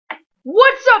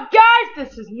What's up, guys?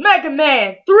 This is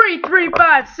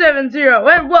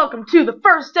Megaman33570, and welcome to the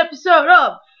first episode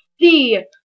of the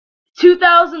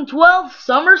 2012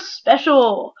 Summer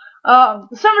Special. The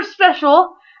Summer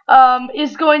Special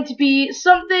is going to be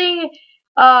something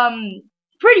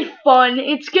pretty fun.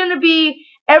 It's going to be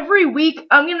every week.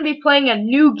 I'm going to be playing a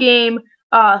new game,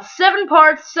 7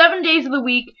 parts, 7 days of the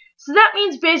week. So that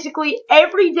means basically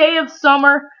every day of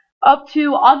summer up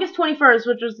to August 21st,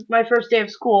 which was my first day of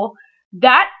school.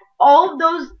 All of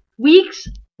those weeks,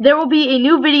 there will be a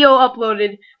new video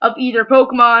uploaded of either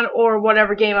Pokemon or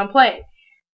whatever game I'm playing.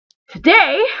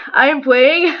 Today, I am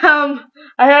playing, I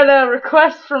had a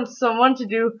request from someone to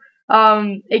do,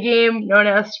 a game known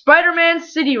as Spider-Man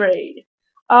City Raid.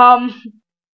 I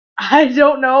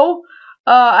don't know,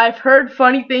 I've heard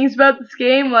funny things about this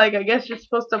game, like, I guess you're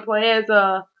supposed to play as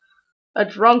a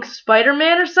drunk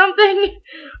Spider-Man or something,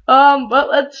 but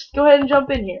let's go ahead and jump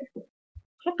in here.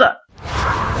 What the?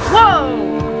 Whoa!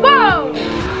 Whoa!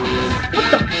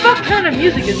 What the fuck kind of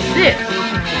music is this?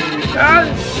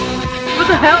 What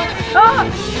the hell? Ah!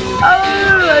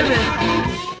 Oh, I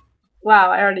missed.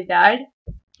 Wow, I already died.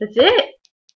 That's it?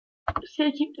 I'm just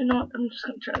gonna I'm just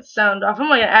gonna turn the sound off. I'm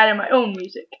gonna add in my own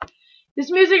music. This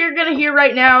music you're gonna hear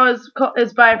right now is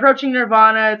by Approaching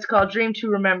Nirvana. It's called Dream to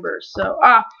Remember. So,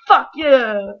 fuck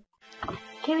yeah!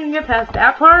 Can't even get past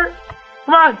that part?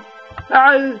 Come on! Come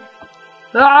on.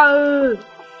 No,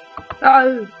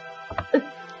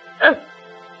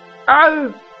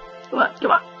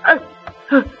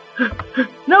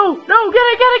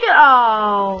 get it!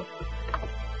 Oh.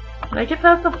 Can I get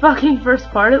past the fucking first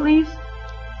part at least?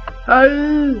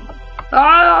 No!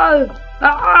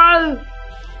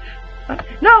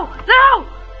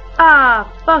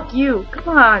 Fuck you.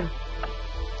 Come on.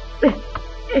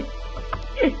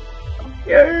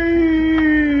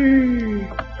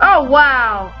 Oh,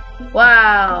 wow.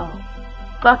 Wow.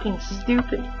 Fucking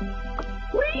stupid.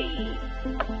 Whee!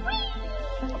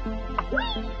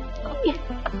 Whee!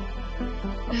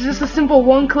 Is this a simple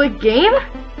one-click game?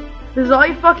 This is all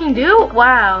you fucking do?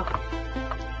 Wow.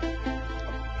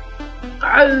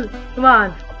 Come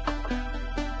on.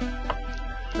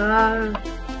 Oh,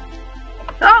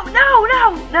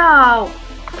 no!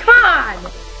 Come on!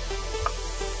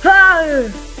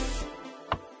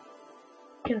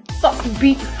 Gonna fucking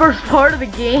beat the first part of the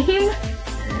game?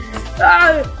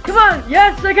 Come on!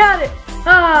 Yes, I got it!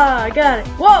 I got it!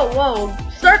 Whoa!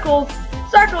 Circles!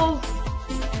 I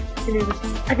can do this.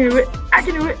 I can do it!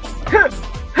 No!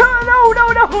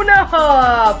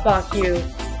 Fuck you!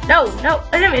 No!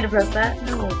 I didn't mean to press that.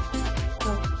 No.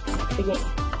 The game.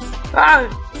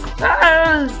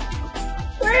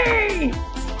 Wait!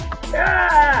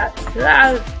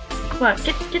 Come on,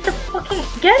 get the fucking...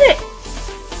 Get it!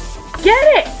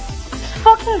 Just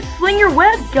fucking sling your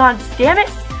web, god damn it!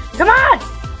 Come on!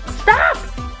 Stop!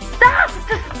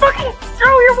 Just fucking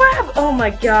throw your web! Oh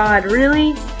my god,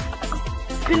 really?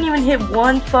 Couldn't even hit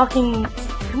one fucking...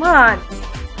 Come on!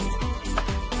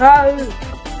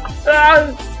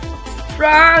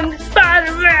 Strong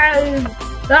Spider-Man!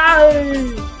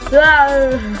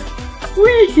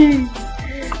 Whee!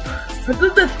 What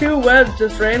does the 2 webs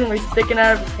just randomly sticking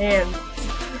out of his hands?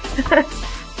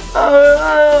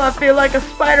 Oh, I feel like a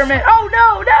Spider-Man. Oh,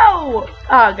 no!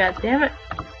 Oh, god damn it.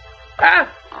 Come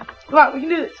on, we can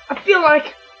do this. I feel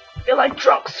like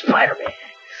drunk Spider-Man.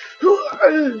 No!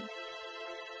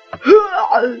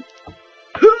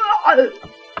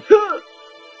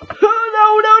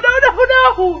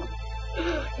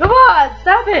 Come on,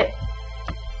 stop it.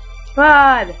 Come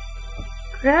on.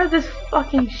 Grab this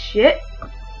fucking shit.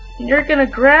 And you're gonna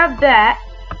grab that.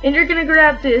 And you're gonna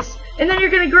grab this. And then you're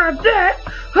gonna grab that.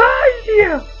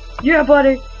 Yeah! Yeah,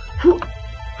 buddy.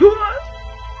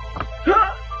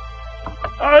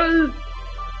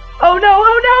 Oh no!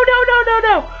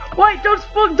 Wait, don't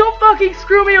fucking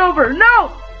screw me over!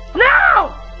 No!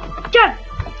 God damn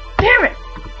it!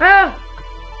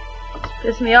 It's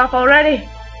pissing me off already.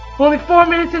 Only 4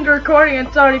 minutes into recording and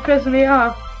it's already pissing me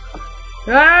off.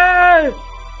 Get it!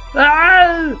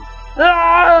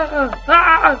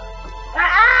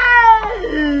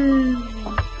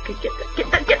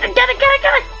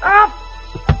 Oh,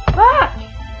 fuck!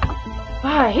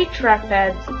 I hate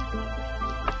trackpads.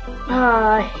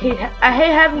 I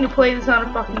hate having to play this on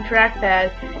a fucking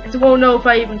trackpad, because it won't know if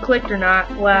I even clicked or not.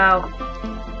 Wow.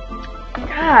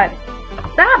 God.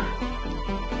 Stop!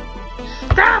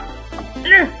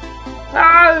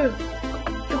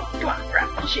 Come on, grab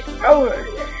that shit.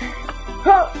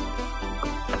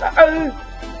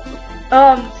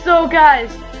 So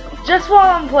guys, just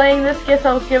while I'm playing this, guess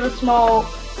I'll give a small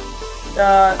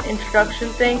introduction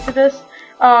thing to this.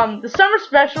 The summer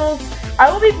specials, I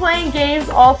will be playing games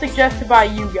all suggested by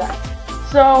you guys.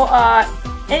 So,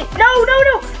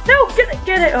 no, get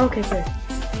it. Okay,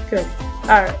 good.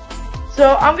 Alright.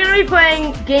 So, I'm gonna be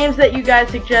playing games that you guys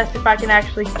suggest if I can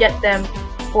actually get them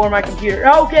for my computer.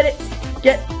 Oh, get it.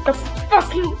 Get the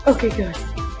fucking... Okay, good.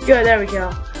 Good, there we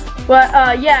go. But,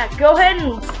 yeah, go ahead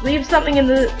and leave something in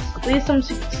the... Leave some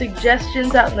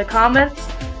suggestions out in the comments.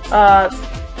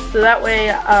 So that way,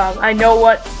 I know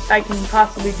what I can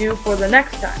possibly do for the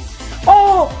next time.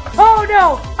 Oh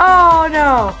no!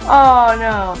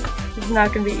 This is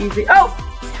not gonna be easy. Oh,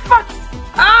 fuck!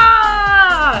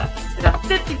 Ah! I got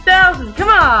 50,000. Come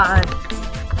on!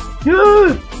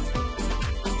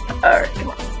 Alright, come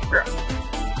on.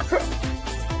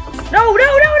 No!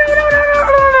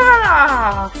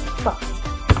 Fuck.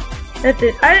 That's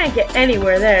it. I didn't get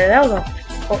anywhere there. That was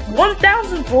a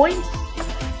 1,000 points.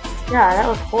 Yeah, that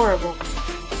was horrible.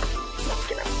 I'm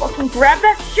gonna fucking grab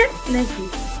that shit. Thank you.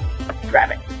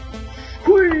 Grab it.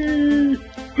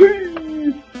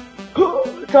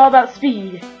 It's all about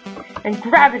speed and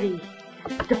gravity.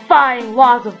 Defying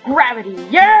laws of gravity.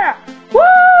 Yeah!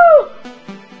 Woo!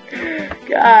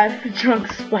 God,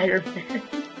 drunk Spider-Man.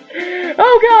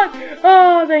 Oh God!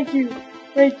 Oh, thank you.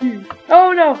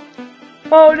 Oh no!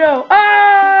 Oh no!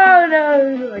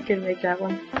 I couldn't make that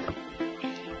one.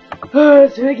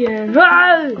 Let's do it again.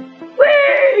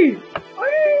 Whee!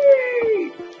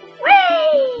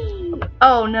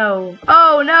 Oh no!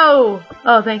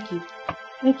 Oh, thank you.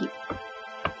 Whee!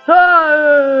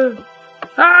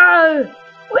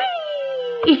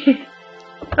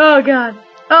 Oh God!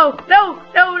 Oh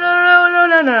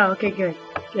no! Okay, good.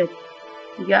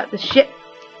 You got this shit.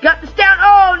 Got this down.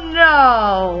 Oh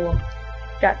no!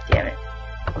 God damn it!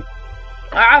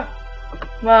 Ah!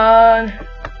 Come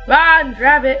on,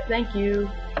 grab it. Thank you.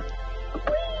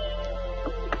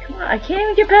 Come on, I can't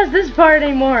even get past this part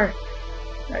anymore.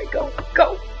 Alright, go.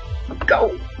 Oh,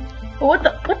 what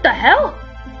the hell?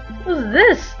 What is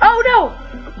this? Oh no!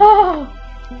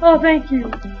 Oh, thank you.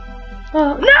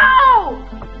 Oh no!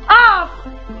 Ah,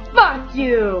 fuck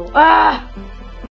you! Ah!